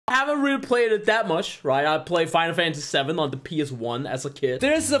I haven't really played it that much, right? I played Final Fantasy VII on the PS1 as a kid.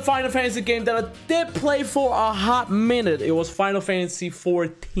 This is a Final Fantasy game that I did play for a hot minute. It was Final Fantasy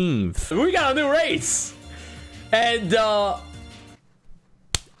 14. We got a new race. And, I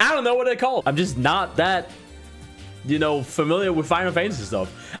don't know what they're called. I'm just not that, you know, familiar with Final Fantasy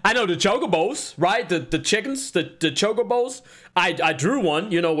stuff. I know the chocobos, right? The chickens, the chocobos. I drew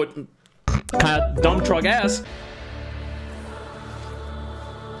one, you know, with kind of dumb truck ass.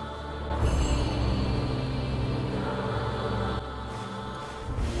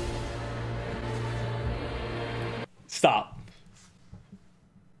 Stop.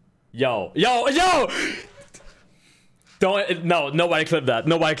 Yo. Don't, no, nobody clipped that.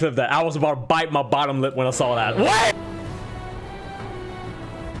 Nobody clipped that. I was about to bite my bottom lip when I saw that. What?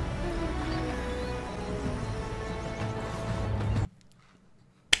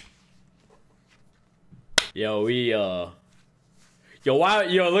 Yo, look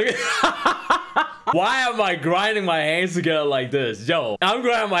at why am I grinding my hands together like this? Yo, I'm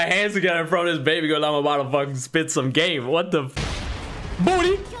grinding my hands together in front of this baby because I'm about to fucking spit some game. What the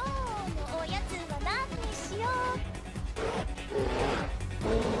booty?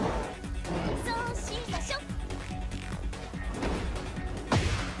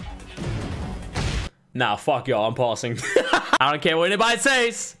 Nah, fuck y'all, I'm pausing. I don't care what anybody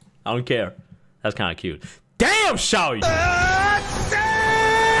says. I don't care. That's kind of cute. Damn, Xiaoyu! Sex!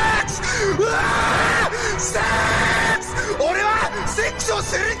 Sex!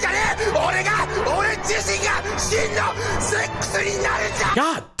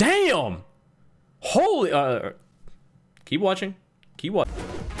 God damn! Holy, keep watching. Keep watching.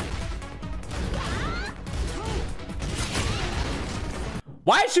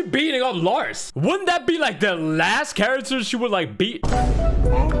 Why is she beating up Lars? Wouldn't that be like the last character she would like beat?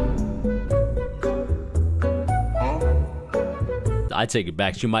 I take it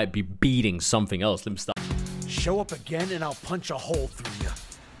back. She might be beating something else. Let me stop. Show up again and I'll punch a hole through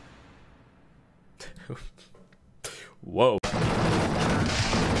you. Whoa.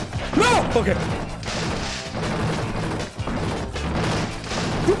 No! Okay.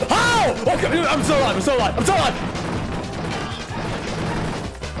 Oh! Okay, I'm still alive. I'm still alive. I'm still alive.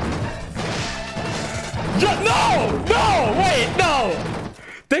 No! No! Wait, no!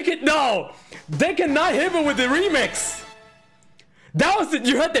 They cannot hit me with the remix! That was it.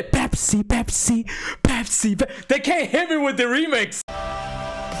 You heard that Pepsi. They can't hit me with the remix.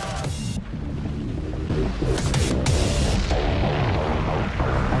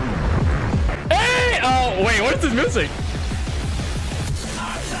 Hey! Oh, wait, what is this music?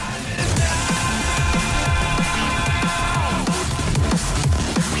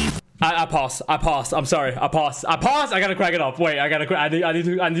 I pause. I'm sorry. I pause. I gotta crack it up. Wait, I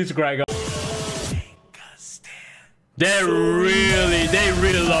need to crack it up. They really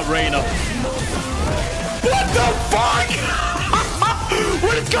love Reina. What the fuck?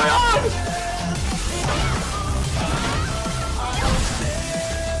 What is going on?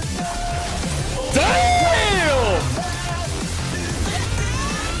 Damn!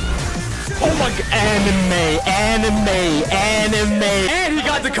 Oh my god. Anime. And he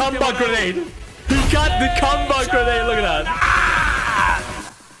got the combat grenade. He got the combat grenade. Look at that.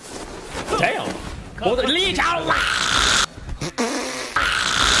 Damn.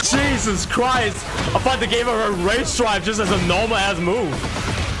 Jesus Christ. I thought they gave her a race drive just as a normal ass move.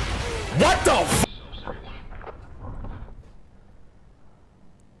 What the f?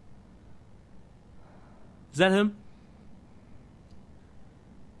 Is that him?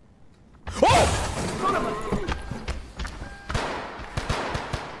 Oh!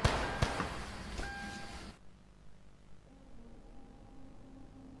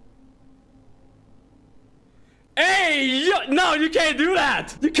 Hey, no, you can't do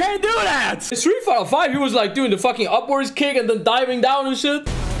that. You can't do that. In Street Fighter 5, he was like doing the fucking upwards kick and then diving down and shit.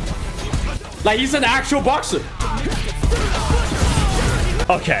 Like he's an actual boxer.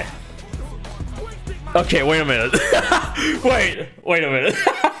 Okay. Okay, wait a minute. wait a minute.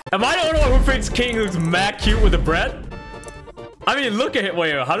 Am I the only one who thinks King looks mad cute with the bread? I mean, look at him.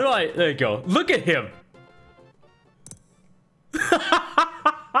 Wait, how do I... There you go. Look at him.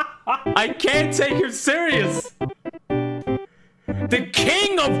 I can't take him serious. The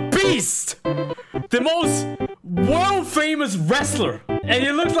king of beasts. The most world-famous wrestler. And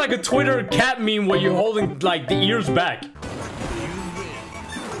he looks like a Twitter cat meme where you're holding, like, the ears back.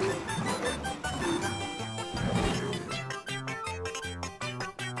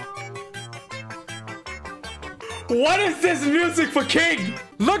 What is this music for King?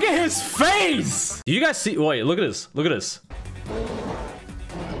 Look at his face! Do you guys see? Wait, look at this. Look at this.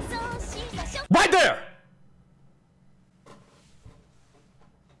 Right there!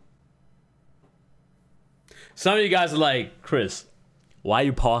 Some of you guys are like, Chris, why are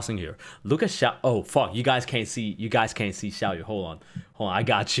you pausing here? Look at Xiao. Oh fuck, you guys can't see. You guys can't see Xiao. Hold on, I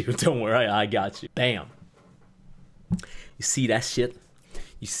got you. Don't worry, I got you. Bam. You see that shit?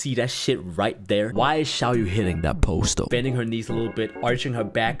 You see that shit right there? Why is Xiaoyu hitting that post though? Bending her knees a little bit, arching her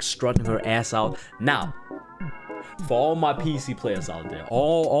back, strutting her ass out. Now, for all my PC players out there,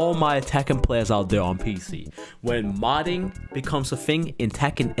 all my Tekken players out there on PC, when modding becomes a thing in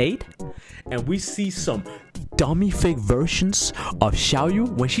Tekken 8, and we see some dummy fake versions of Xiaoyu,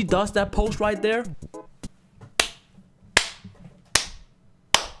 when she does that post right there,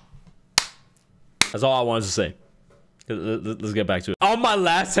 that's all I wanted to say. Let's get back to it. On my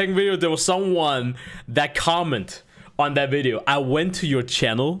last Tekken video, there was someone that commented on that video. I went to your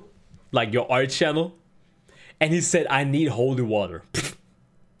channel, like your art channel, and he said, I need holy water.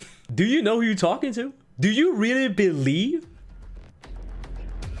 Do you know who you're talking to? Do you really believe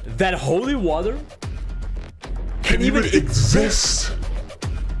that holy water can even exist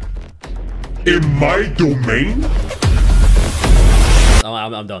in my domain?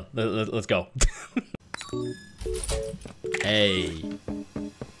 I'm done. Let's go. Hey.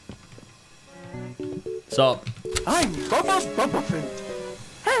 So, I'm Bubba Bubbaphant.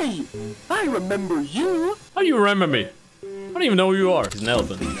 Hey, I remember you. How do you remember me? I don't even know who you are. He's an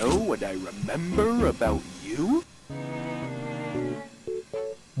elephant. Know what I remember about you?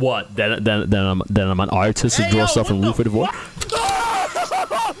 What? Then I'm an artist who draws stuff in Roof of the Void?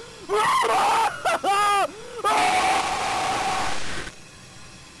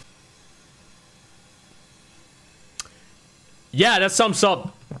 Yeah, that sums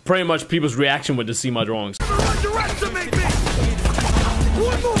up pretty much people's reaction when they see my drawings.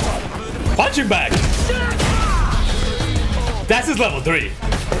 Punching bag! That's his level 3.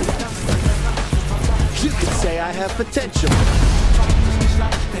 You could say I have potential.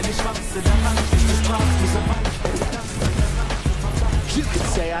 You could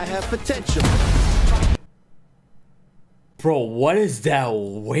say I have potential. Bro, what is that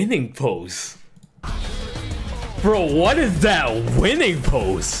winning pose? Bro, what is that winning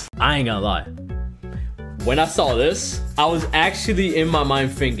pose? I ain't gonna lie. When I saw this, I was actually in my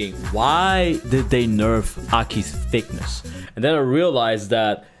mind thinking, why did they nerf Aki's thickness? And then I realized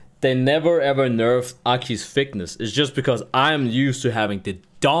that they never ever nerfed Aki's thickness. It's just because I'm used to having the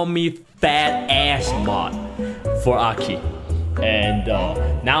dummy fat ass mod for Aki. And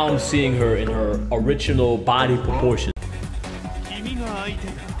now I'm seeing her in her original body proportion. Nah,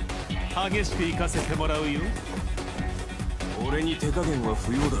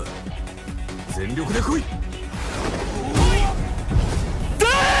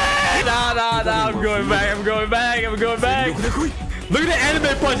 I'm going back. Look at the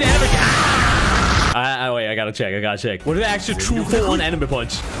anime punch, wait, I gotta check. What is the actual true full-on anime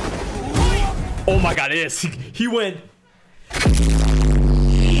punch? Oh my god, it is. He went.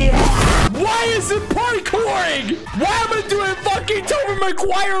 Why is it parkouring? Why am I doing fucking Tobey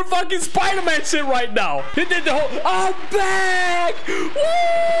Maguire fucking Spider-Man shit right now? He did the whole, I'm back! Woo!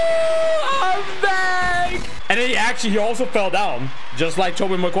 I'm back! And then he also fell down, just like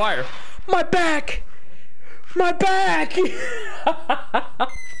Tobey Maguire. My back! My back!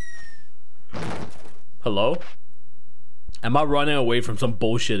 Hello? Am I running away from some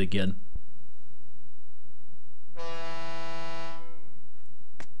bullshit again?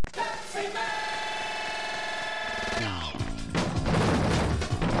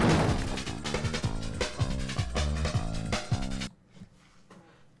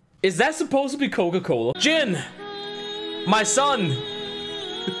 Is that supposed to be Coca-Cola? Jin! My son!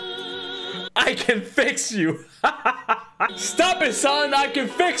 I can fix you! Stop it, son! I can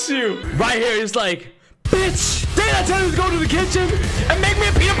fix you! Right here, it's like, bitch! Didn't I tell you to go to the kitchen and make me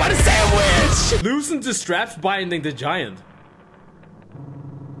a peanut butter sandwich? Loosen the straps binding the giant.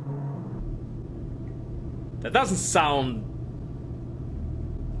 That doesn't sound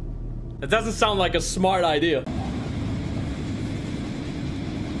like a smart idea.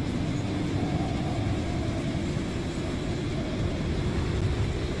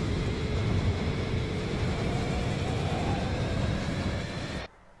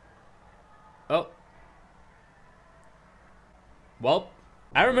 Oh. Well,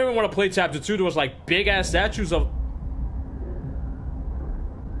 I remember when I played Chapter 2, there was like big ass statues of...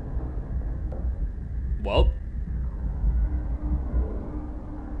 Well.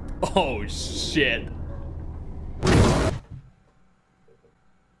 Oh shit.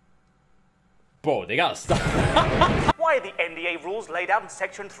 Bro, they gotta stop. Why, the NDA rules laid out in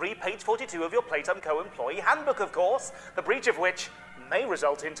Section 3, page 42 of your Playtime Co-employee handbook, of course, the breach of which may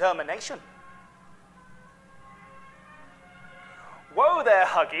result in termination. Whoa there,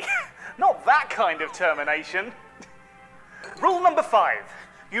 Huggy. Not that kind of termination. Rule number 5.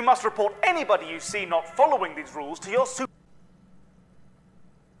 You must report anybody you see not following these rules to your super.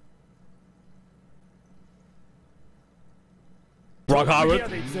 Rock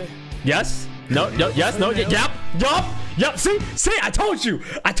Howard. Yes? No, yes, no, yep. See, I told you.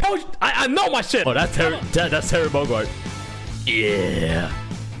 I know my shit. Oh, that's Terry Bogard. Yeah.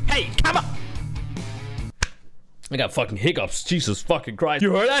 Hey, come on. I got fucking hiccups. Jesus fucking Christ.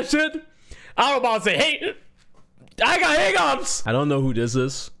 You heard that shit? I was about to say, hey, I got hiccups. I don't know who this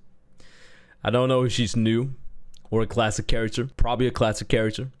is. I don't know if she's new or a classic character. Probably a classic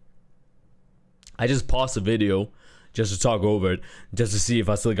character. I just paused the video just to talk over it, just to see if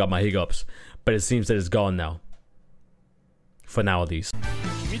I still got my hiccups. But it seems that it's gone now. For now, at least.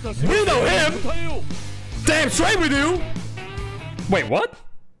 We know him! Damn straight we do! Wait, what?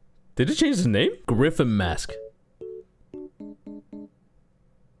 Did it change his name? Griffin Mask.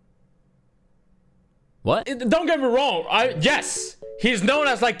 What? Don't get me wrong. Yes, he's known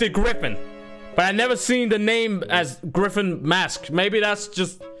as like the Griffin, but I never seen the name as Griffin Mask. Maybe that's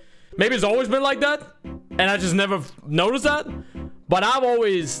just, maybe it's always been like that, and I just never noticed that. But I've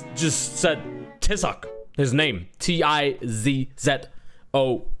always just said Tizok, his name, Tizzoz,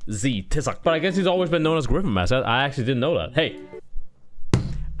 Tizok. But I guess he's always been known as Griffin Mask. I actually didn't know that. Hey,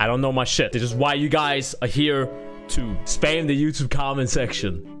 I don't know my shit. This is why you guys are here to spam the YouTube comment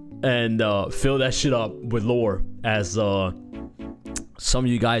section and fill that shit up with lore, as some of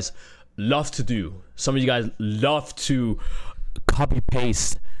you guys love to do. Some of you guys love to copy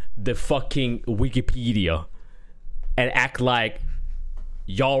paste the fucking Wikipedia and act like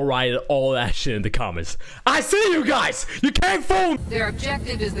y'all write all that shit in the comments. I see you guys. You can't fool. Their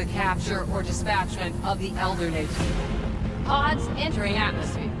objective is the capture or dispatchment of the Elder Nation. Pods entering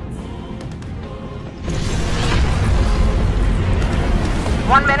atmosphere.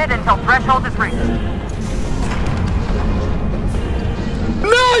 1 minute until threshold is reached.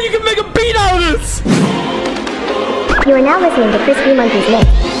 No, you can make a beat out of this! You are now listening to Chrisbmonkey's mix.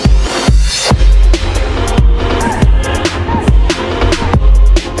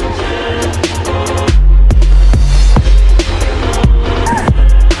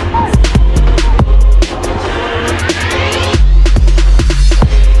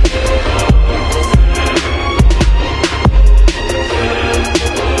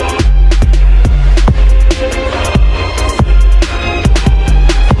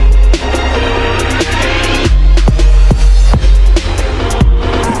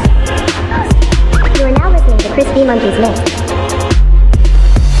 Chrisbmonkey's mix.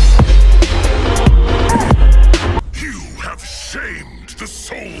 You have shamed the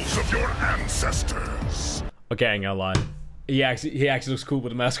souls of your ancestors. Okay, I ain't gonna lie. He actually looks cool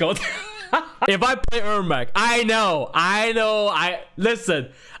with the mask on. If I play Ermac, listen,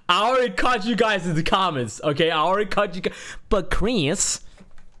 I already caught you guys in the comments, okay? I already caught you guys. But Chris,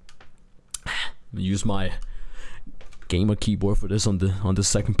 I'm gonna use my gamer keyboard for this on the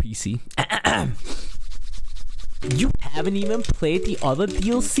second PC. You haven't even played the other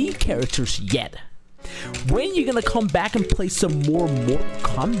DLC characters yet. When are you gonna come back and play some more Mortal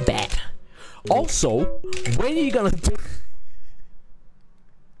Kombat? Also, when are you gonna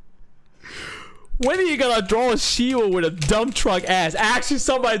draw a shield with a dump truck ass? Actually,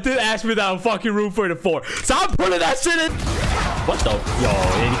 somebody did ask me that on fucking Room 34. So I'm putting that shit in. What the? Yo,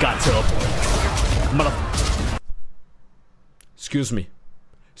 and he got teleported. Mother. Excuse me.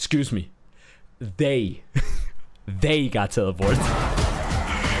 They got teleported.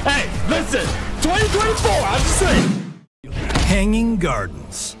 Hey, listen, 2024, I'm just saying. Hanging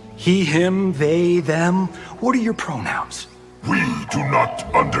Gardens. He, him, they, them. What are your pronouns? We do not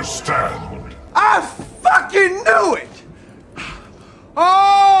understand. I fucking knew it!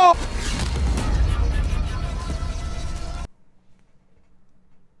 Oh!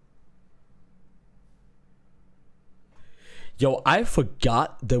 Yo, I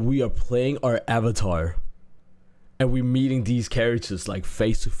forgot that we are playing our avatar. And we're meeting these characters like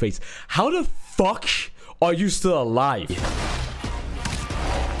face to face. How the fuck are you still alive?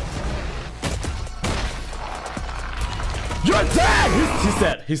 You're dead! He's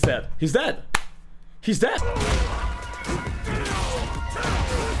dead. He's dead. He's dead. He's dead.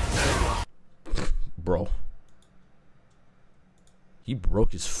 Bro. He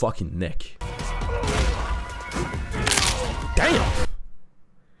broke his fucking neck. Damn!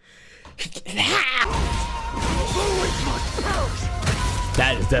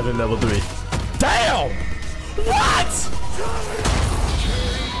 That is definitely level 3. Damn! What?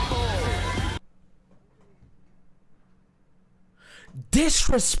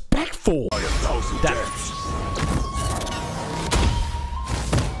 Disrespectful.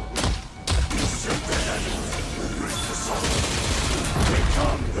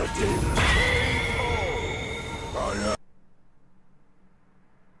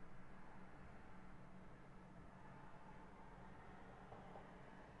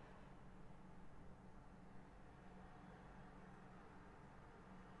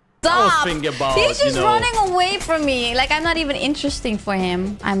 just thinking about, He's just you know, running away from me. Like, I'm not even interesting for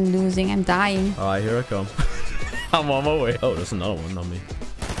him. I'm losing. I'm dying. All right, here I come. I'm on my way. Oh, there's another one on me.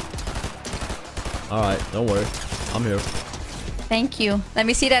 All right, don't worry. I'm here. Thank you. Let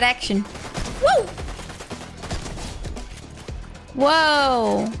me see that action. Woo!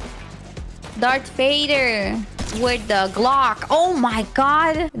 Whoa. Darth Vader with the Glock. Oh my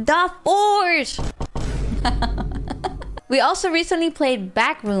god. The Force. We also recently played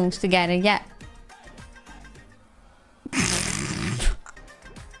Backrooms together. Yeah.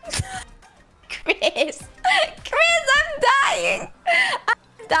 Chris. Chris, I'm dying.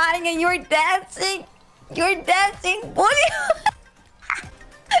 I'm dying and you're dancing. You're dancing, bully.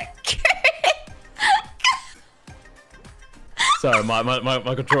 Sorry,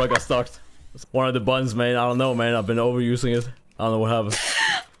 my controller got stuck. It's one of the buttons, man. I don't know, man. I've been overusing it. I don't know what happened.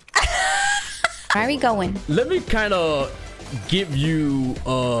 Where are we going? Let me kind of give you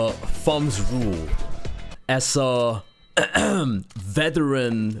Thumb's rule as a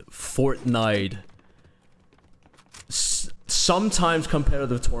veteran Fortnite, sometimes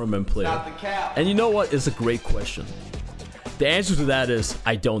competitive tournament player. And you know what? It's a great question. The answer to that is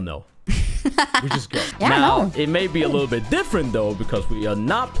I don't know. We just go. Yeah, now, it may be a little bit different though because we are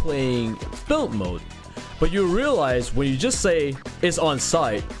not playing build mode. But you realize when you just say it's on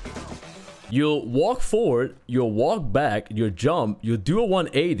site, you'll walk forward, you'll walk back, you'll jump, you'll do a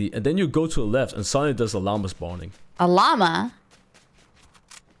 180, and then you go to the left, and suddenly there's a llama spawning. A llama?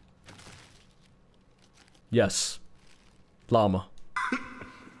 Yes. Llama.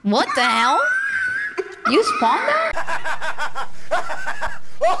 What the hell? You spawned that?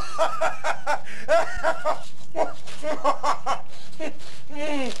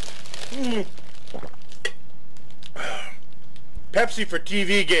 Pepsi for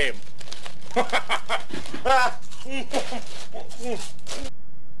TV game.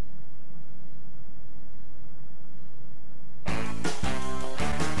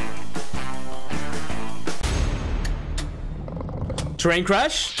 Train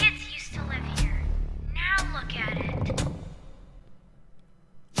crash? Kids used to live here. Now look at it.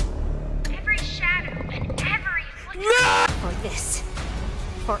 Every shadow and every flicker. No! For this.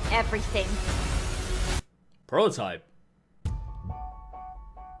 For everything. Prototype.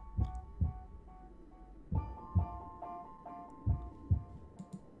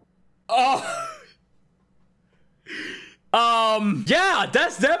 Oh. Yeah,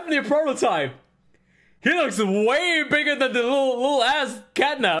 that's definitely a prototype. He looks way bigger than the little ass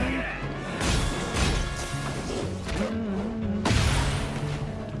catnap.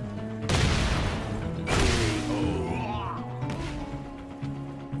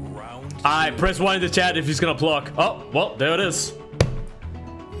 Alright, press 1 in the chat if he's gonna pluck. Oh, well, there it is.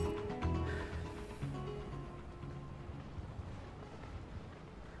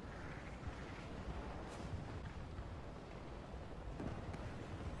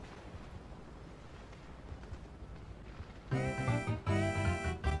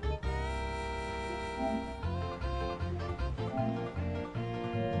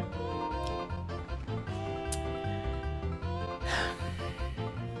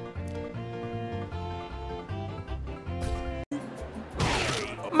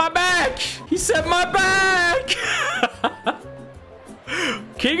 My back! He said my back!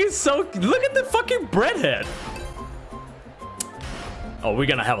 King is so... Look at the fucking breadhead. Oh, we're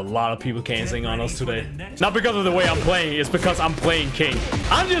gonna have a lot of people canceling on us today. Not because of the way I'm playing, it's because I'm playing King.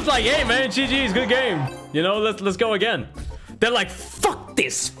 I'm just like, hey man, GG's, good game. You know, let's go again. They're like, fuck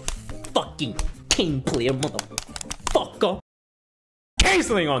this fucking King player, motherfucker.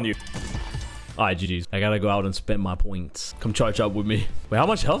 Canceling on you. Alright, GG's. I gotta go out and spend my points. Come charge up with me. Wait, how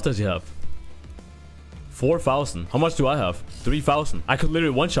much health does he have? 4,000. How much do I have? 3,000. I could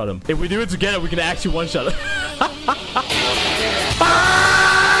literally one-shot him. If we do it together, we can actually one-shot him.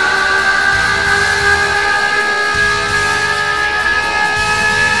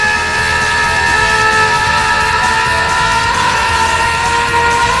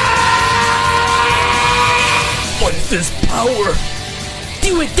 What is this power?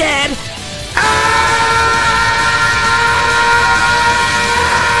 Do it, Dad!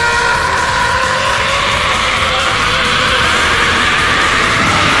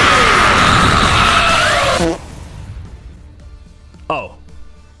 Oh.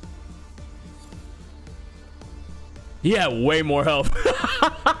 He had way more health.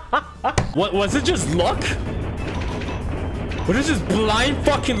 What was it, just luck? Was it just blind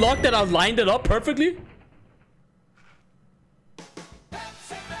fucking luck that I lined it up perfectly?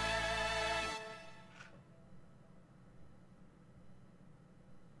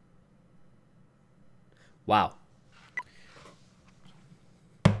 Wow.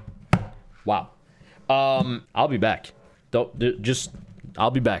 Wow. I'll be back.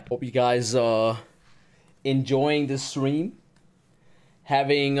 I'll be back. Hope you guys enjoying this stream,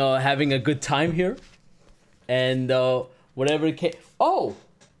 having a good time here, and whatever it can. Oh,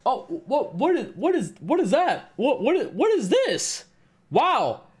 what is that? What is this?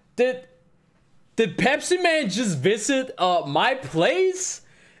 Wow, did Pepsi Man just visit my place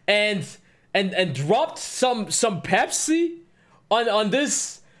and dropped some Pepsi on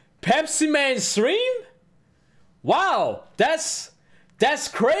this Pepsi Man stream? Wow, that's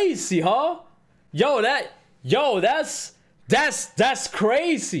crazy, huh? Yo, that's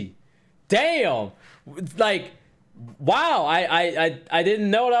crazy. Damn. Like, wow, I didn't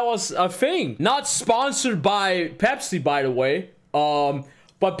know that was a thing. Not sponsored by Pepsi, by the way.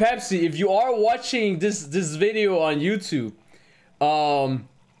 But Pepsi, if you are watching this video on YouTube,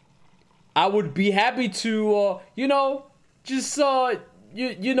 I would be happy to you know, just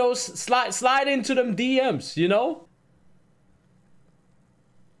you know, slide into them DMs, you know?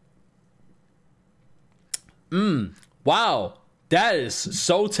 Wow, that is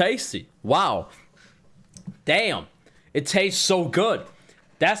so tasty. Wow. Damn, it tastes so good.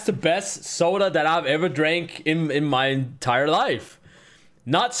 That's the best soda that I've ever drank in my entire life.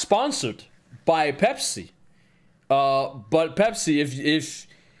 Not sponsored by Pepsi. But Pepsi,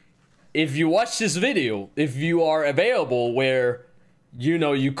 if you watch this video, if you are available where, you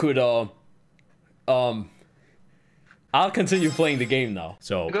know, you could I'll continue playing the game now.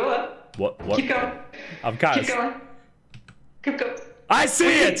 So go up. What? Keep going. I'm kind of. Keep going. Keep going. I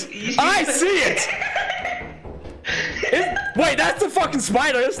see it. I see it. Wait, that's the fucking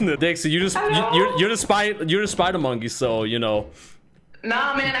spider, isn't it? Dixie, you're the spider monkey, so you know.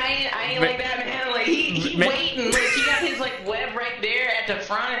 Nah, man, I ain't like that, man. Like he waiting. Like he got his like web right there at the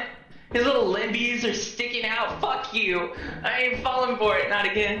front. His little limbies are sticking out. Fuck you. I ain't falling for it. Not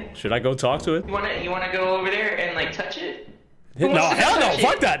again. Should I go talk to it? You wanna go over there and like touch it? No, hell no.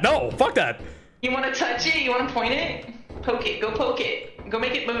 Fuck that. No, fuck that. You wanna touch it? You wanna point it? Poke it. Go poke it. Go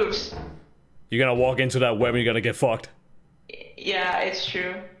make it moves. You're gonna walk into that web and you're gonna get fucked. Yeah, it's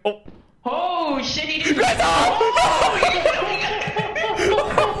true. Oh. Oh shit! He didn't.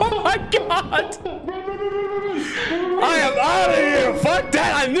 Oh my god! I am out of here! Fuck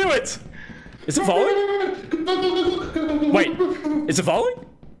that! I knew it! Is it falling? Wait, is it falling?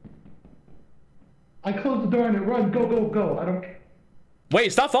 I closed the door and it runs. Go, go, go. I don't care. Wait,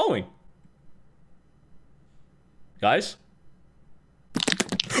 it's not falling. Guys?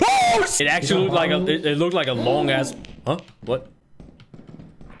 Oh! It actually looked like it looked like a long ass. Huh? What?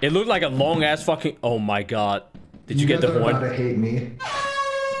 It looked like a long ass fucking. Oh my god! Did you get the horn? To hate me.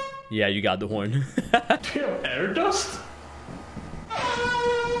 Yeah, you got the horn. Damn, air dust.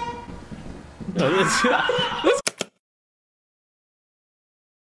 Let's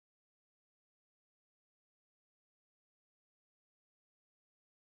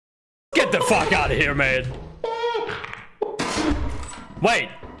get the fuck out of here, man. Wait.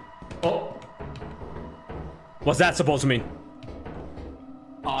 Oh. What's that supposed to mean?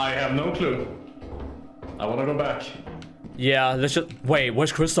 I have no clue. I want to go back. Yeah, let's just wait.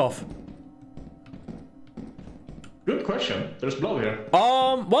 Where's Christoph? Good question. There's blood here.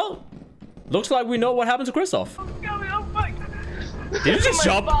 Well, looks like we know what happened to Christoph. Did you just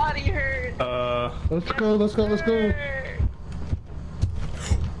jump? My body hurt. Let's go. Let's go. Let's go.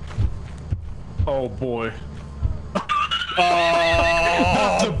 Oh boy.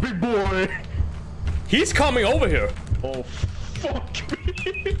 That's a big boy. He's coming over here. Oh fuck me.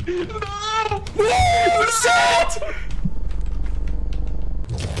 No! Oh shit!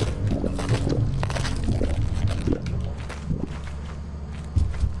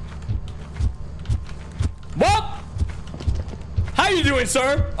 What? How you doing,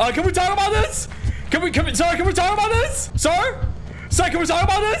 sir? Can we talk about this? Can we talk about this? Sir? Sir, can we talk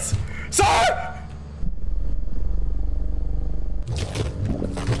about this? Sir?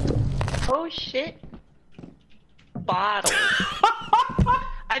 Oh shit. Bottle.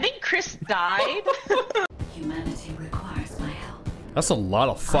 I think Chris died. Humanity requires my help. That's a lot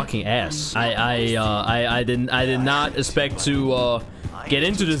of fucking ass. I did not expect to get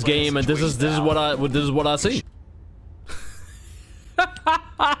into this game, and this is what I see.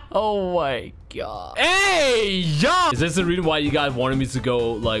 Oh my god. Hey, yo! Is this the reason why you guys wanted me to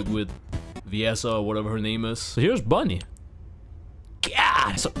go like with Viesa or whatever her name is? So here's Bunny.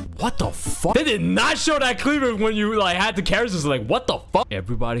 God, so, what the fuck? They did not show that cleaver when you like had the characters. Like, what the fuck?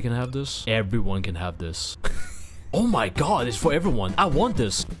 Everybody can have this. Everyone can have this. Oh my god, it's for everyone. I want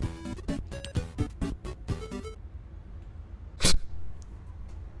this.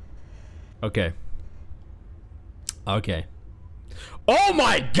 Okay. Okay. Oh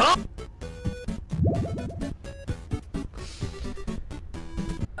my god!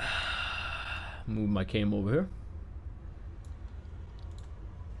 Move my cam over here.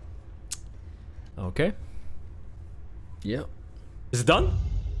 Okay. Yep. Is it done?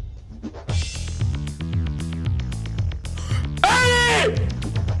 Hey!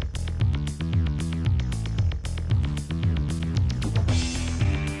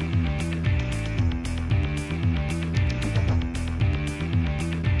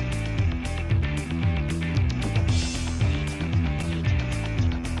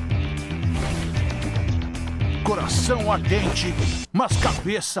 Coração ardente, mas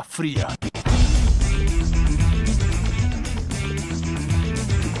cabeça fria.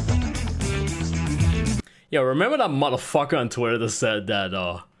 Yo, remember that motherfucker on Twitter that said that,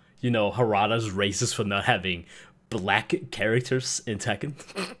 you know, Harada's racist for not having black characters in Tekken?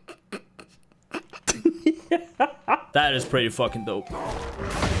 That is pretty fucking dope.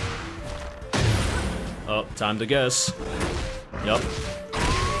 Oh, time to guess. Yup.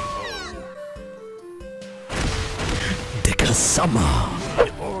 The Kasama.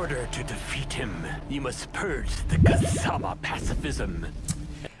 In order to defeat him, you must purge the Kasama pacifism.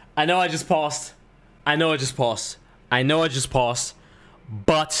 I know I just paused. I know I just paused. I know I just paused.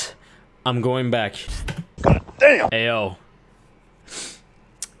 But I'm going back. God damn! Hey, yo.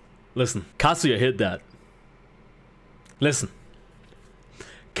 Listen, Kazuya hit that. Listen.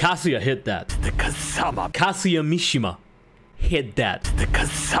 Kazuya hit that. The Kasama. Kazuya Mishima hit that. The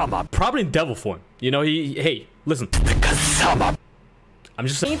Kasama. Probably in devil form. You know, hey, listen. The Kasama. I'm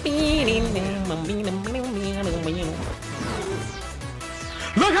just saying.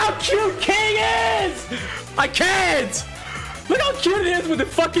 Look how cute King is! I can't! Look how cute it is with the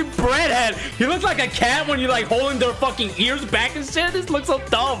fucking bread head. He looks like a cat when you're like holding their fucking ears back and shit. This looks so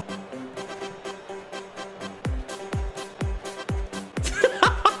dumb.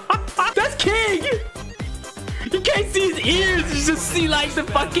 That's King! You can't see his ears, you just see like the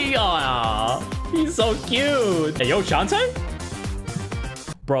fucking... Aww, he's so cute. Hey, yo, Shantae?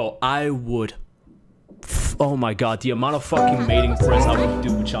 Bro, I would... Oh my god, the amount of fucking mating press I would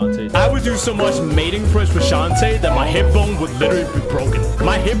do with Shantae. I would do so much mating press with Shantae that my hip bone would literally be broken.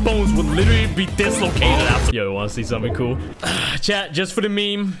 My hip bones would literally be dislocated after. Yo, you wanna see something cool? Chat, just for the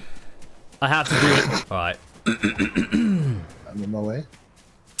meme. I have to do it. Alright. I'm on my way.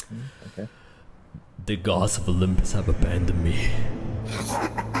 Okay. The gods of Olympus have abandoned me.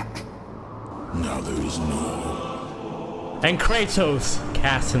 Now there is no. And Kratos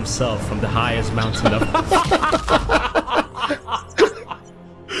cast himself from the highest mountain of...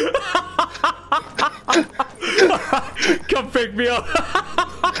 Come pick me up.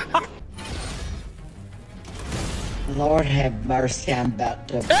 Lord have mercy, I'm about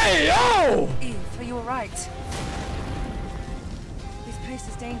to... Hey, yo! Eve, are you alright? This place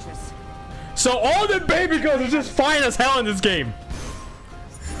is dangerous. So all the baby girls are just fine as hell in this game.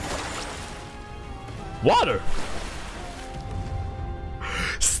 Water.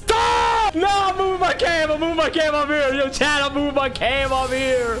 Stop! No, I'm moving my cam. I'm moving my cam up here. Yo, chat, I'm moving my cam up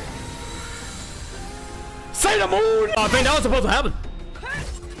here. Say the moon. Oh, I think that was supposed to happen.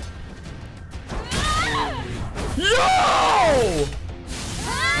 Yo!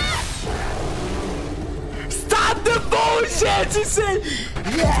 Stop the bullshit! She said.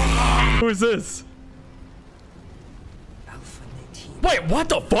 Yeah. Who is this? Wait, what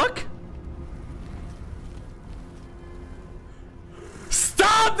the fuck?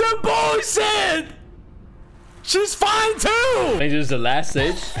 Stop the bullshit! She's fine too! I think this is the last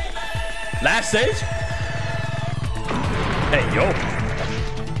stage. Last stage? Hey, yo.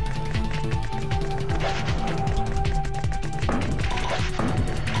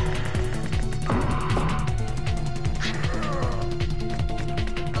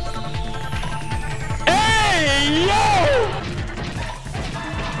 Hey, yo!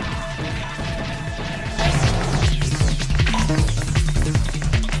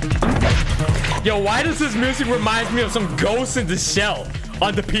 Yo, why does this music remind me of some Ghost in the Shell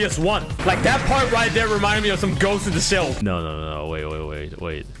on the PS1? Like, that part right there reminded me of some Ghost in the Shell. No, wait.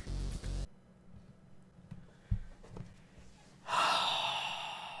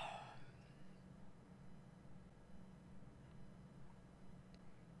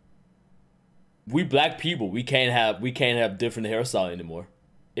 We black people, we can't have different hairstyle anymore.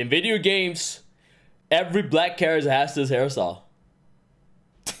 In video games, every black character has this hairstyle.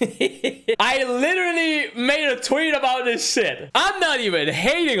 I literally made a tweet about this shit. I'm not even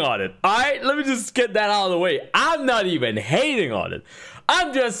hating on it. Alright, let me just get that out of the way. I'm not even hating on it.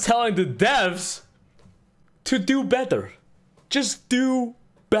 I'm just telling the devs to do better. Just do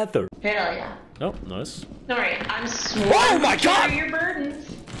better. Hell yeah. Oh, nice. Alright, I'm sworn oh my god! to your burdens.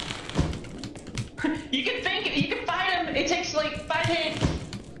 You can fight him. It takes like 5 hits.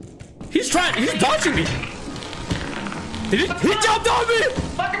 He's dodging me. He jumped on me.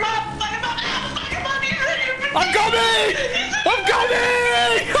 Fuck him up. Fuck him up. Fuck him up. He's ready. I'm coming. I'm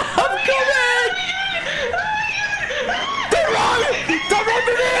coming. I'm coming. Don't run. Don't run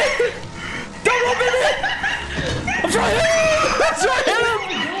with me. Don't run with me. I'm trying to hit him. I'm trying to hit him.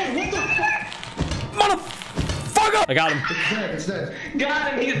 Motherfucker. I got him. It's dead.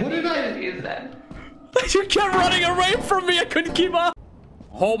 Got him. He's dead. You kept running away from me. I couldn't keep up.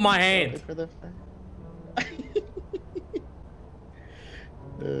 Hold my hand.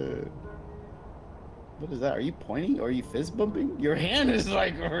 What is that? Are you pointing or are you fist bumping? Your hand is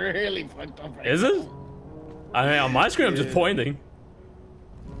like really fucked up right Is it? I mean, on my screen, I'm just pointing.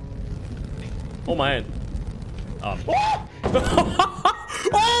 Hold my hand. Oh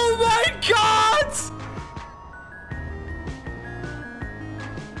my god!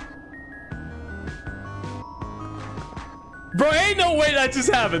 Bro, ain't no way that just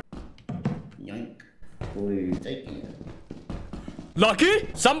happened. Yoink. Please take it. Lucky?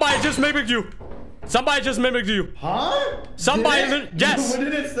 Somebody just mimicked you. Somebody just mimicked you. Huh? Somebody, yes. What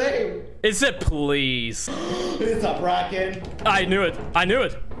did it say? It said please. It's a bracken. I knew it. I knew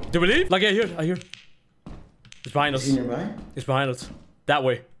it. Do you believe? Like, I hear. It's behind us. Is he nearby? It's behind us. That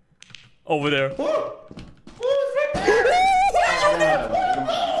way. Over there. Oh, it's right there.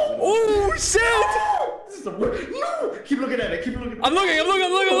 Oh, shit. No! Keep looking at it. Keep looking at it. I'm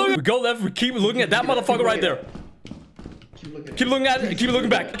looking. We go left. We keep looking at that motherfucker right there. Keep looking at it. Keep looking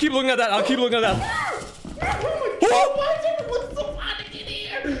back. Keep looking at that. I'll keep looking at that. Oh my god, what's so funny in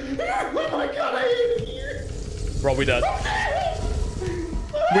here? Oh my god, I hate it here. Bro, we dead.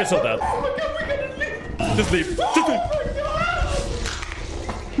 We're so dead. Oh my god, we're gonna leave. Just leave. Just leave.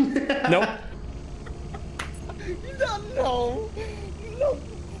 Nope. No.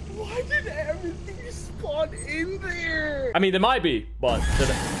 Why did everything spawn in there? I mean, there might be, but...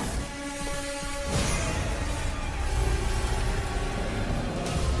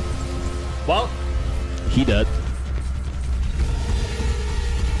 Well, he dead.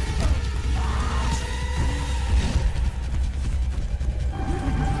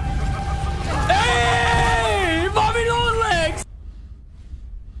 Hey! Mommy long legs!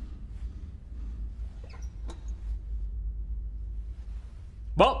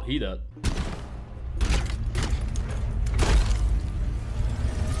 Well, he dead.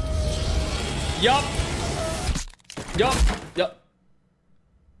 Yup.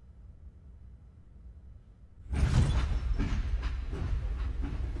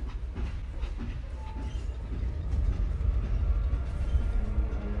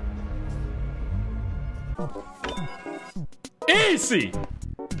 Easy.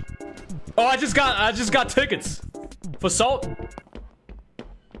 Oh, I just got tickets for salt.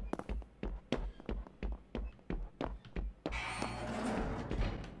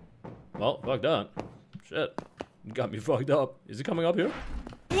 Well, fuck that. Shit. You got me fucked up. Is it coming up here?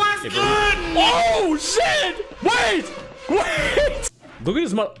 What's good? Oh, shit! Wait! Look at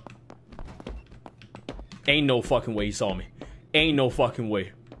this Ain't no fucking way he saw me. Ain't no fucking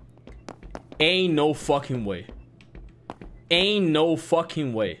way. Ain't no fucking way. Ain't no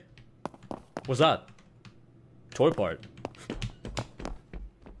fucking way. What's that? Toy part.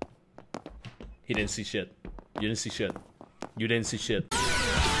 He didn't see shit. You didn't see shit. You didn't see shit.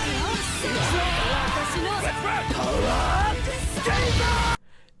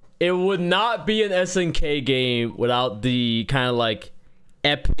 It would not be an SNK game without the kind of like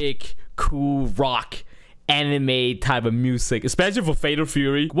epic, cool rock anime type of music, especially for Fatal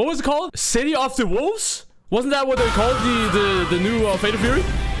Fury. What was it called? City of the Wolves? Wasn't that what they called the new Fatal Fury?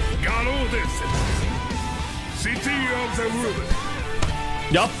 Got all this. City of the Wolves.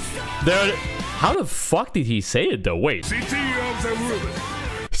 Yup. There. How the fuck did he say it though? Wait. City of the Wolves.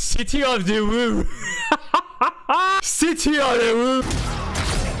 City of the Wolves. City of the Wolves.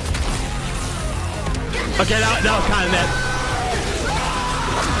 Okay, that was kind of net.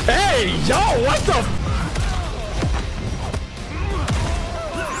 Hey, yo, what the?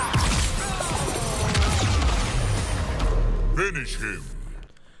 Finish him.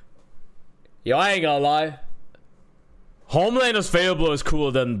 Yo, I ain't gonna lie. Homelander's Fatal Blow is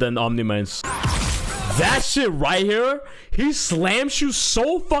cooler than Omni-Man's. That shit right here, he slams you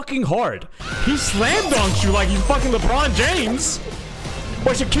so fucking hard. He slam dunks you like he's fucking LeBron James.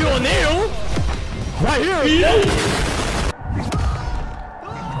 Or Shaquille O'Neal. Right here. Yeah.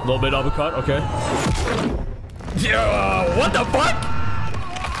 Little bit uppercut, okay. Yeah, what the fuck?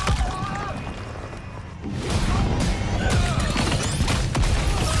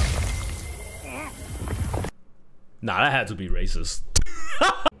 Nah, that had to be racist.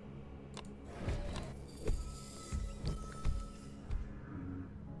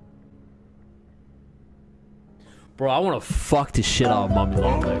 Bro, I want to fuck the shit out of Mommy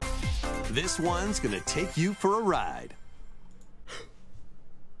Long Leg. This one's gonna take you for a ride.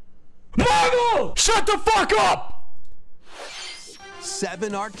 Marvel! Shut the fuck up!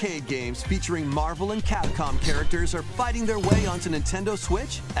 7 arcade games featuring Marvel and Capcom characters are fighting their way onto Nintendo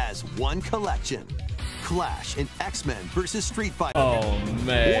Switch as one collection. Clash in X-Men vs. Street Fighter. Oh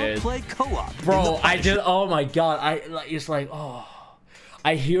man. Or play co-op. Bro, I just, oh my god, it's like, oh,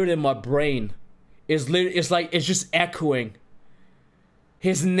 I hear it in my brain. It's literally, it's like, it's just echoing.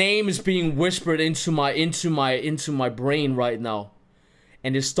 His name is being whispered into my brain right now.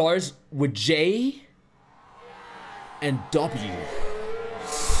 And it starts with J and W.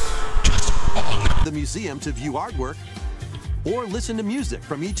 The museum to view artwork or listen to music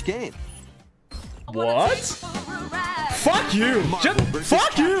from each game. What? Fuck you!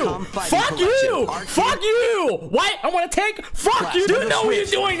 Fuck you! Fuck you! Fuck you! What? I want to take? Fuck you! You know what you're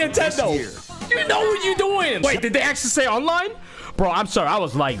doing, Nintendo! You know what you're doing! Wait, did they actually say online? Bro, I'm sorry, I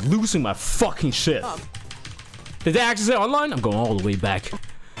was like losing my fucking shit. Did they actually say online? I'm going all the way back.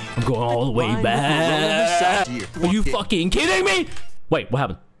 I'm going all the way back. Are you fucking kidding me? Wait, what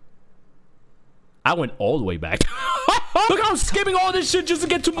happened? I went all the way back. Look, I'm skipping all this shit just to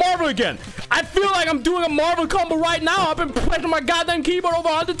get to Marvel again. I feel like I'm doing a Marvel combo right now. I've been pressing my goddamn keyboard over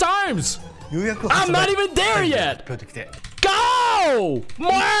 100 times. I'm not even there yet. Go!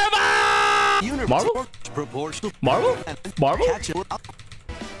 Marvel! Marvel? Marvel? Marvel?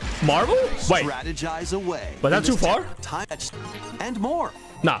 Marvel? Wait. Strategize away. Was that too far? And more.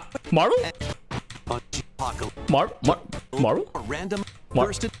 Nah. Marvel? Marvel? Random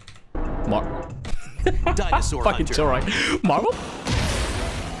Dinosaur fucking chill, right? Marvel?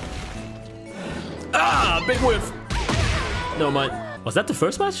 Ah, big whiff. No mind. Was that the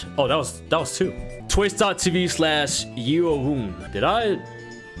first match? Oh, that was 2. Twitch.tv/YeoWoon. Did I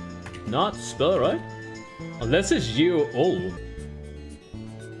not spell it right? Unless it's Yeo.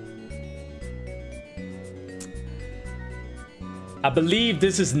 I believe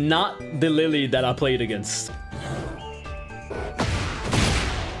this is not the Lily that I played against.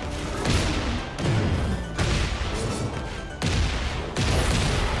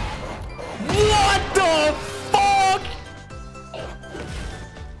 What the fuck?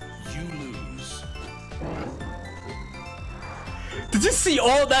 You lose. Did you see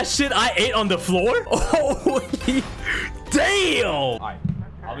all that shit I ate on the floor? Holy damn! Alright,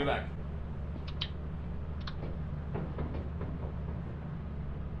 I'll be back.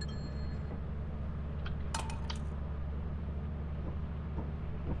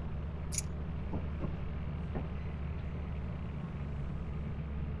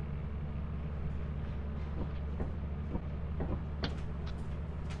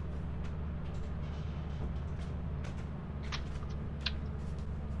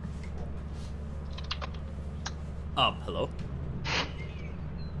 Hello?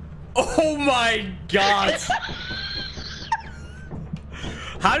 Oh my god!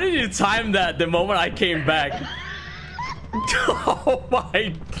 How did you time that the moment I came back? Oh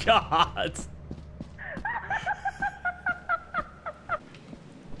my god!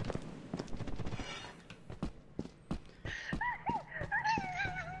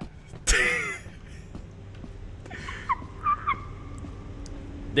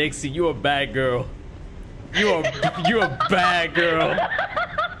 Dixie, you a bad girl. You a bad girl.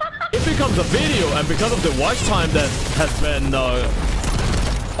 It becomes a video, and because of the watch time that has been,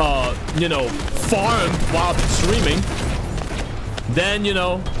 you know, farmed while I've been streaming, then, you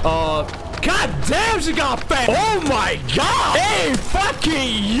know, god damn, she got fat. Oh my god. Hey,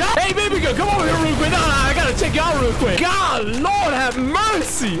 fucking yeah. Hey, baby girl, come over here real quick. No, I gotta take you out real quick. God, Lord have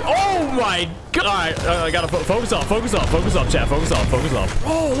mercy. Oh my god. All right, I gotta focus off, chat. Focus off.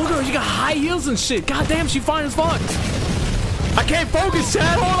 Oh, look at her. She got high heels and shit. God damn, she fine as fuck. I can't focus,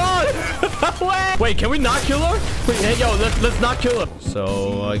 chat. Hold on. Wait, can we not kill her? Wait, hey, yo, let's not kill her.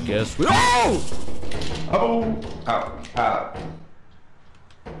 So I guess we. Oh!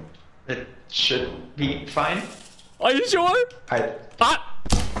 It should be fine. Are you sure?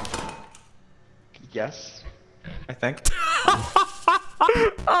 Yes, I think.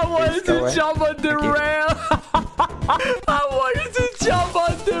 I wanted to jump on the rail. I wanted to jump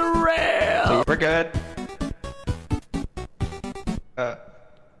on the rail. We're good.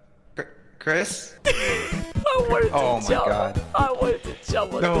 Chris? I wanted to oh my jump. god. I wanted to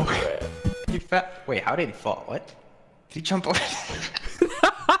jump on the rail. You fat. Wait, how did he fall? What? Did he jump over?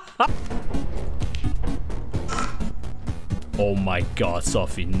 Oh my god,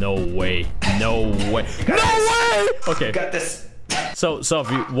 Sophie, no way. No way. No way! Okay. You got this. So,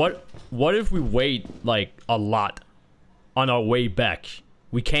 Sophie, what if we wait like a lot on our way back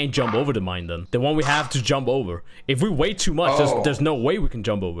We can't jump over the mine then. The one we have to jump over. If we wait too much, there's no way we can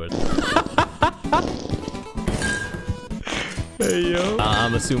jump over it. Hey, yo.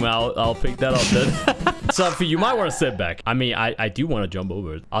 I'm assuming I'll pick that up then. Sophie, you might want to sit back. I mean, I do want to jump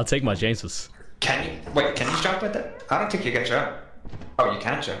over it. I'll take my chances. Can you? Wait, can you jump with it? I don't think you can jump. Oh, you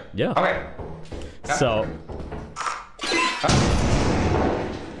can jump. Yeah. Okay. Yeah. So.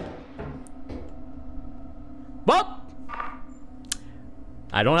 Well,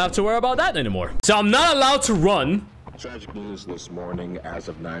 I don't have to worry about that anymore. So I'm not allowed to run. Tragic news this morning. As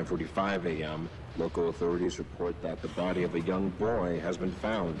of 9:45 a.m., local authorities report that the body of a young boy has been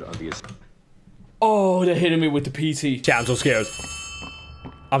found on the... Oh, they're hitting me with the PT. Yeah, I'm so scared.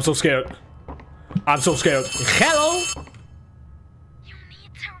 I'm so scared. I'm so scared. Hello? You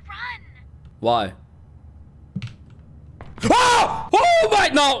need to run. Why? Oh! Oh my!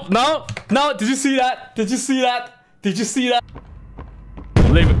 No! No! No! Did you see that? Did you see that? Did you see that?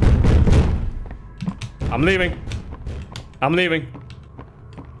 I'm leaving. I'm leaving. I'm leaving.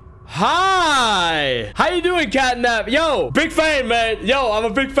 Hi! How you doing, Catnap? Yo! Big fan, man! Yo, I'm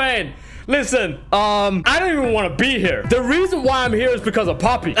a big fan. Listen, I don't even want to be here. The reason why I'm here is because of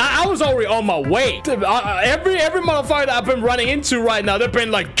Poppy. I was already on my way. Every motherfucker that I've been running into right now, they've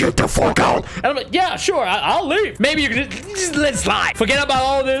been like, get the fuck out. And I'm like, yeah, sure, I'll leave. Maybe you can just let it slide. Forget about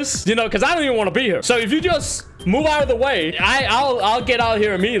all this, you know, because I don't even want to be here. So if you just move out of the way, I'll get out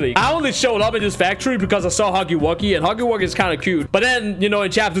here immediately. I only showed up in this factory because I saw Huggy Wuggy, and Huggy Wuggy is kind of cute. But then, you know,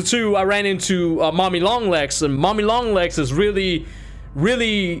 in chapter 2, I ran into Mommy Longlegs, and Mommy Longlegs is really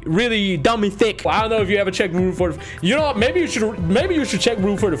dummy thick. I don't know if you ever checked Route 44. You know what? Maybe you should check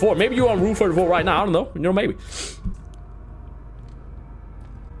Route 44. Maybe you're on Route 44 right now. I don't know. You know, maybe.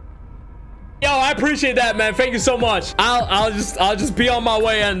 Yo, I appreciate that, man. Thank you so much. I'll just be on my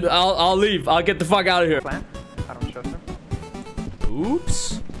way and I'll leave. I'll get the fuck out of here. I don't trust him.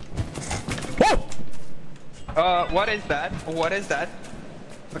 Oops. Whoa! What is that? What is that?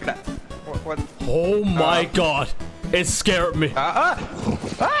 Look at that. What? Oh my god. It scared me.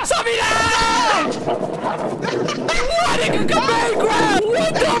 Somebody down! What did you command grab?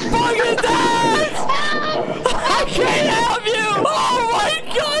 What the fuck is that? I can't help you! Oh my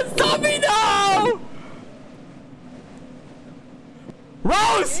god, stop me now!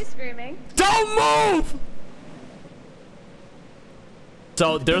 Rose! You're screaming. Don't move!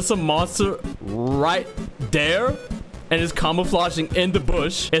 So there's a monster right there. And it's camouflaging in the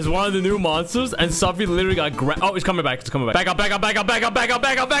bush. It's one of the new monsters. And Sophie literally got grabbed. Oh, it's coming back. It's coming back. Back up, back up, back up, back up, back up,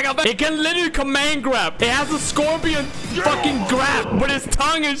 back up, back up. It can literally command grab. It has a scorpion fucking grab with its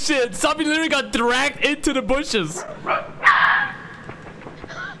tongue and shit. Sophie literally got dragged into the bushes.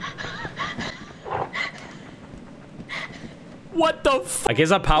 What the f? I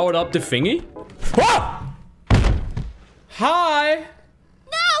guess I powered up the thingy. Whoa! Hi!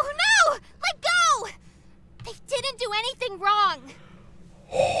 No! Let go! They didn't do anything wrong.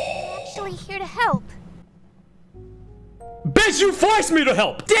 They're actually here to help. Bitch, you forced me to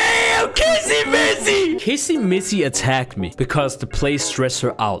help! Damn, Kissy Missy! Kissy Missy attacked me because the place stressed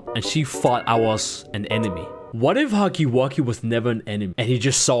her out and she thought I was an enemy. What if Huggy Wuggy was never an enemy and he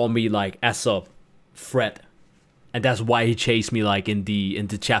just saw me like as a threat? And that's why he chased me like in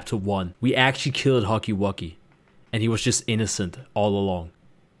the chapter 1. We actually killed Huggy Wuggy and he was just innocent all along.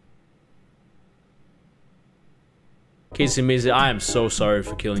 Kissy Missy, I am so sorry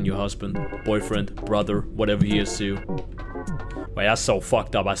for killing your husband, boyfriend, brother, whatever he is to you. Wait, that's so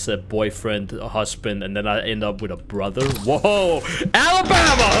fucked up. I said boyfriend, husband, and then I end up with a brother. Whoa!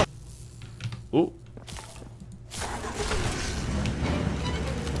 Alabama! Ooh.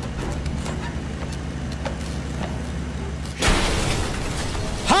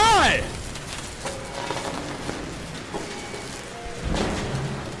 Hi!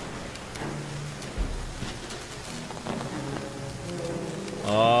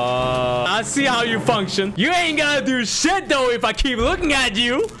 I see how you function. You ain't gonna do shit though if I keep looking at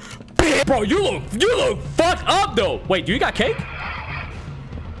you. Bro, you look fucked up though. Wait, do you got cake?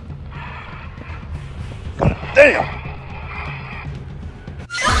 Damn!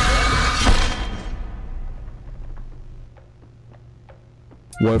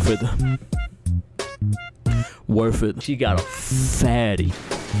 Worth it. Worth it. She got a fatty.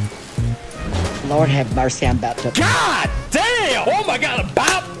 Lord have mercy, I'm about to... God damn! Oh my god,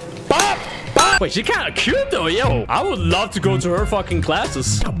 bop, bop, bop. Wait, she kind of cute though, yo. I would love to go to her fucking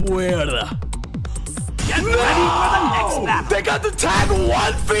classes. Capoeira. Get ready for the next battle. They got the tag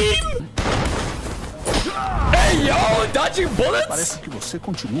 1 theme? Hey, yo, dodging bullets? Parece que você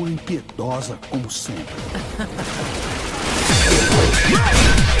continua impiedosa como sempre.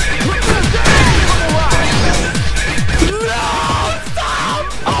 No, stop!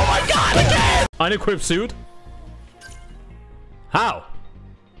 Unequipped suit? How?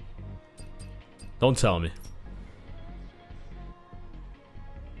 Don't tell me.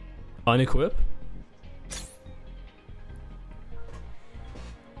 Unequip?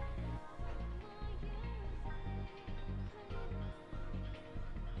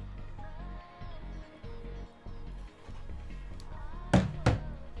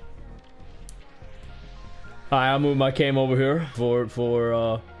 Hi, I moved my cam over here for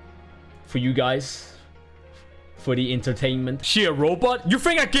you guys, for the entertainment. She a robot? You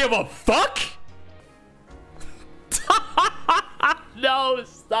think I give a fuck? No,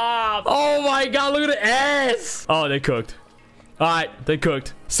 stop! Oh my god, look at the ass! Oh, they cooked. All right, they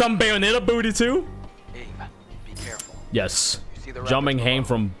cooked. Some Bayonetta booty too. Eve, be careful. Yes. Jumping hang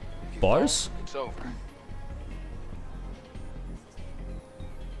from bars. It's over.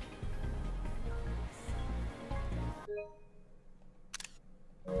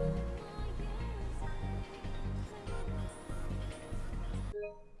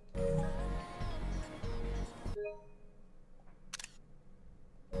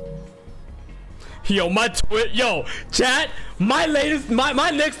 Yo, yo, chat, my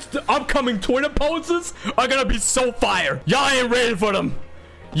next upcoming Twitter posts are gonna be so fire. Y'all ain't ready for them.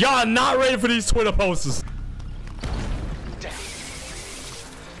 Y'all are not ready for these Twitter posts. Damn.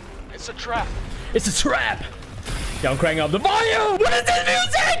 It's a trap. It's a trap. Y'all crank up the volume. What is this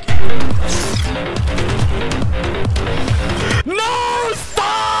music? No,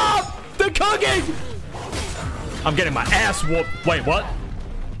 stop! The cooking. I'm getting my ass whooped. Wait, what?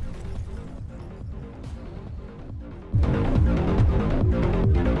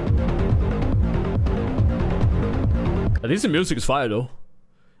 At least the music is fire though.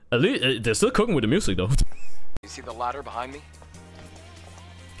 At least they're still cooking with the music though. You see the ladder behind me?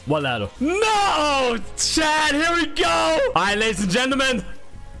 What ladder? No! Chad, here we go! Alright, ladies and gentlemen.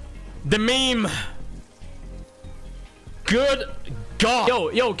 The meme. Good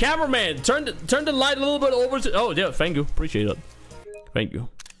God. Yo, cameraman, turn the light a little bit over to. Oh yeah, thank you. Appreciate it. Thank you.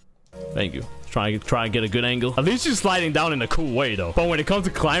 Thank you. Try and get a good angle. At least she's sliding down in a cool way though. But when it comes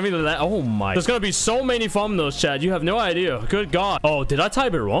to climbing to that, oh my. There's gonna be so many thumbnails, Chad. You have no idea. Good God. Oh, did I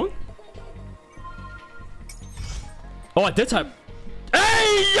type it wrong? Oh, I did type.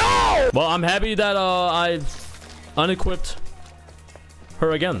 Hey, yo! Well, I'm happy that I unequipped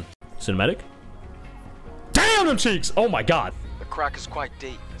her again. Cinematic? Damn them cheeks! Oh my God. The crack is quite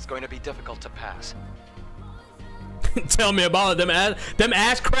deep. It's going to be difficult to pass. Tell me about it. Them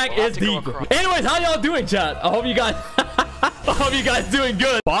ass crack is deep. Anyways, how y'all doing, chat? I hope you guys I hope you guys doing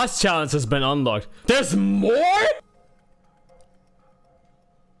good. Boss challenge has been unlocked. There's more?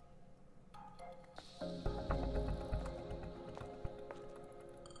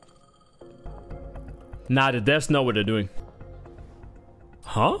 Nah, the devs know what they're doing.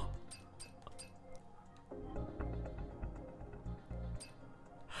 Huh?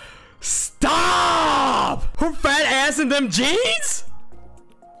 Stop! Her fat ass in them jeans?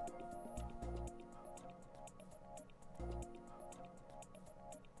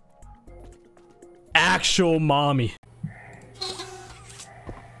 Actual mommy.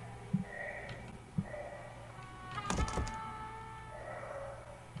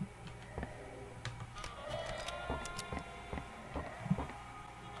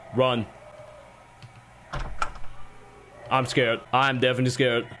 Run. I'm scared. I'm definitely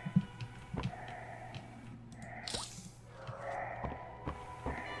scared.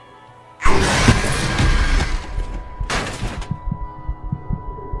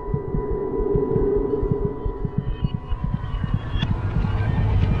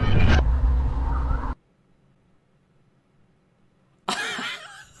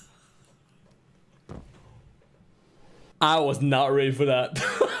 I was not ready for that.